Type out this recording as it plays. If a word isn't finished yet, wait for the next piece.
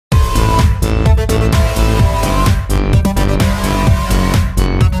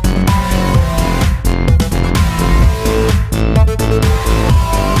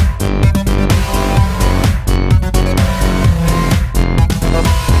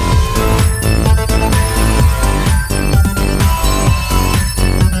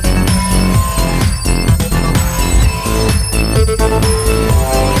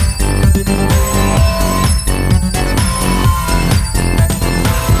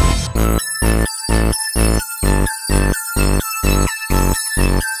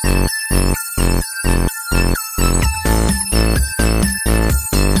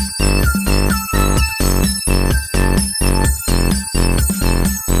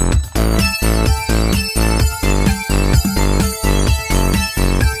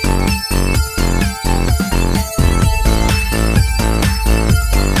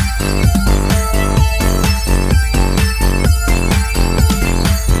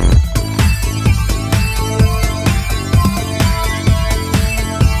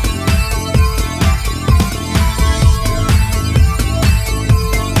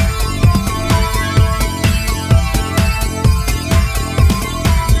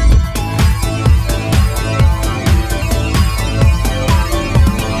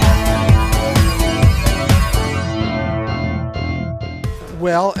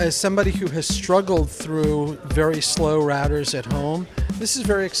Well, as somebody who has struggled through very slow routers at home, this is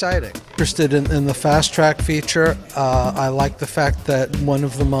very exciting. Interested in the FasTrack feature. I like the fact that one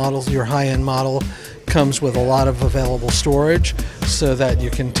of the models, your high-end model, comes with a lot of available storage so that you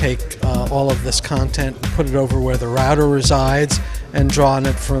can take all of this content, put it over where the router resides, and draw on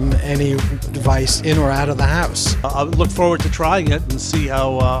it from any device in or out of the house. I look forward to trying it and see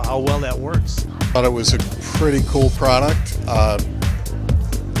how well that works. I thought it was a pretty cool product.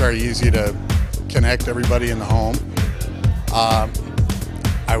 Very easy to connect everybody in the home.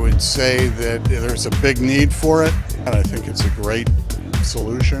 I would say that there's a big need for it, and I think it's a great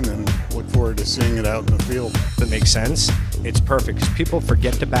solution and look forward to seeing it out in the field. That makes sense. It's perfect because people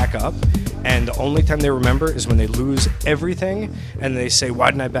forget to back up, and the only time they remember is when they lose everything and they say, why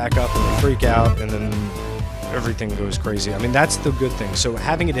didn't I back up? And they freak out, and then everything goes crazy. I mean, that's the good thing. So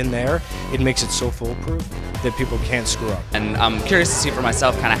having it in there, it makes it so foolproof that people can't screw up. And I'm curious to see for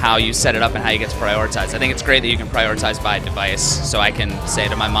myself kind of how you set it up and how you get to prioritize. I think it's great that you can prioritize by device, so I can say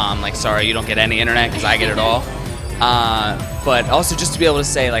to my mom, like, sorry, you don't get any internet because I get it all. But also just to be able to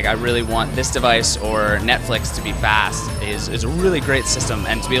say, like, I really want this device or Netflix to be fast is a really great system,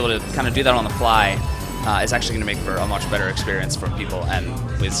 and to be able to kind of do that on the fly is actually going to make for a much better experience for people, and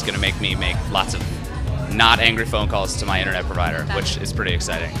it's going to make me make lots of not angry phone calls to my internet provider, which is pretty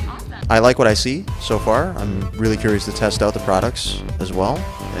exciting. I like what I see so far. I'm really curious to test out the products as well,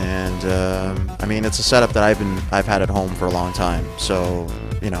 and I mean, it's a setup that I've had at home for a long time, so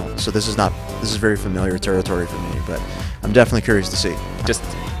so this is very familiar territory for me, but I'm definitely curious to see. Just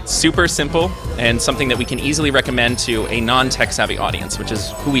super simple and something that we can easily recommend to a non-tech savvy audience, which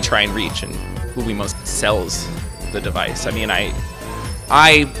is who we try and reach and who we most sells the device. I mean,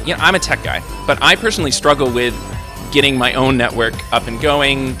 I'm a tech guy, but I personally struggle with getting my own network up and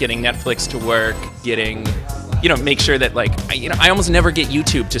going, getting Netflix to work, getting, make sure that, like, I almost never get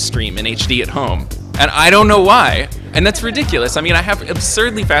YouTube to stream in HD at home. And I don't know why. And that's ridiculous. I mean, I have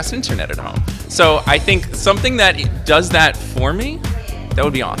absurdly fast internet at home. So I think something that does that for me, that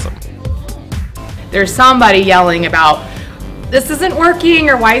would be awesome. There's somebody yelling about, this isn't working,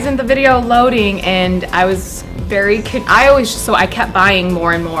 or why isn't the video loading? And I was I kept buying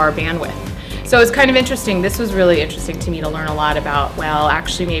more and more bandwidth. So it's kind of interesting. This was really interesting to me to learn a lot about, well,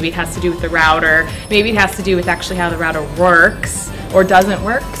 actually maybe it has to do with the router, maybe it has to do with actually how the router works or doesn't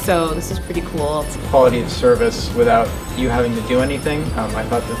work, so this is pretty cool. Quality of service without you having to do anything. I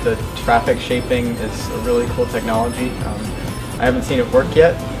thought that the traffic shaping is a really cool technology. I haven't seen it work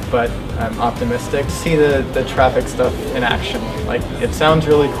yet, but I'm optimistic. See the traffic stuff in action. Like, it sounds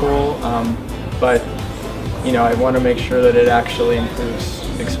really cool, but I want to make sure that it actually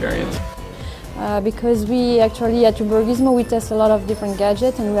improves experience. Because we actually at Gizmo we test a lot of different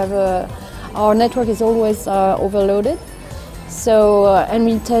gadgets, and we have our network is always overloaded. So and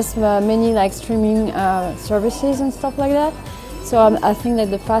we test many like streaming services and stuff like that. So I think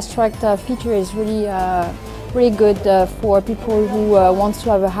that the FasTrack feature is really good for people who want to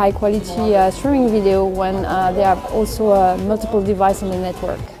have a high quality streaming video when they have also multiple devices on the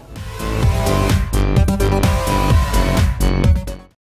network.